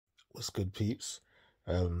What's good, peeps?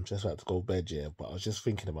 Just about to go to bed, yeah, but I was just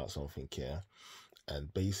thinking about something, yeah,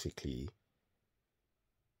 and basically,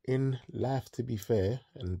 in life, to be fair,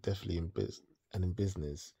 and definitely in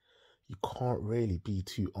business, you can't really be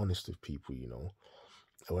too honest with people, you know.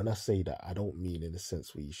 And when I say that, I don't mean in the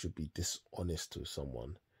sense where you should be dishonest to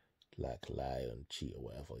someone, like lie and cheat or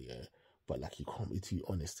whatever, yeah. But like, you can't be too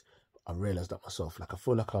honest. I realized that myself. Like, I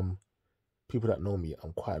feel like people that know me,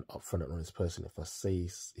 I'm quite an upfront and honest person. If I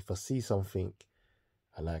see something,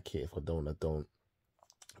 I like it. If I don't, I don't.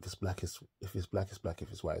 If it's black, if it's black, it's black.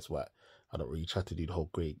 If it's white, it's white. I don't really try to do the whole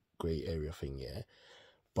grey area thing, yeah.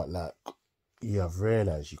 But like, yeah, I've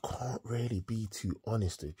realized you can't really be too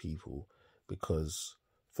honest with people because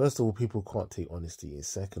first of all, people can't take honesty, and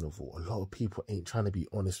second of all, a lot of people ain't trying to be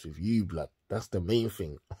honest with you, blood. That's the main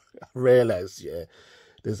thing. I realized, yeah,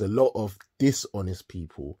 there's a lot of dishonest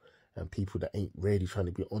people and people that ain't really trying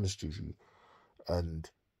to be honest with you, and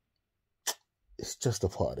it's just a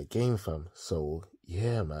part of the game, fam. So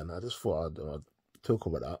yeah, man, I just thought I'd talk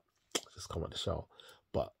about that. Just come out the shower,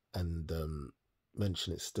 but and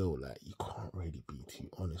mention it still. Like, you can't really be too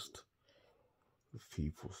honest with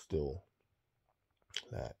people still.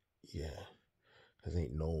 Like, yeah, there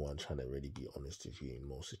ain't no one trying to really be honest with you in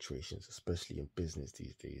most situations, especially in business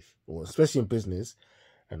these days, or especially in business,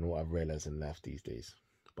 and what I've realized in life these days.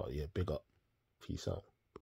 But yeah, big up, peace out.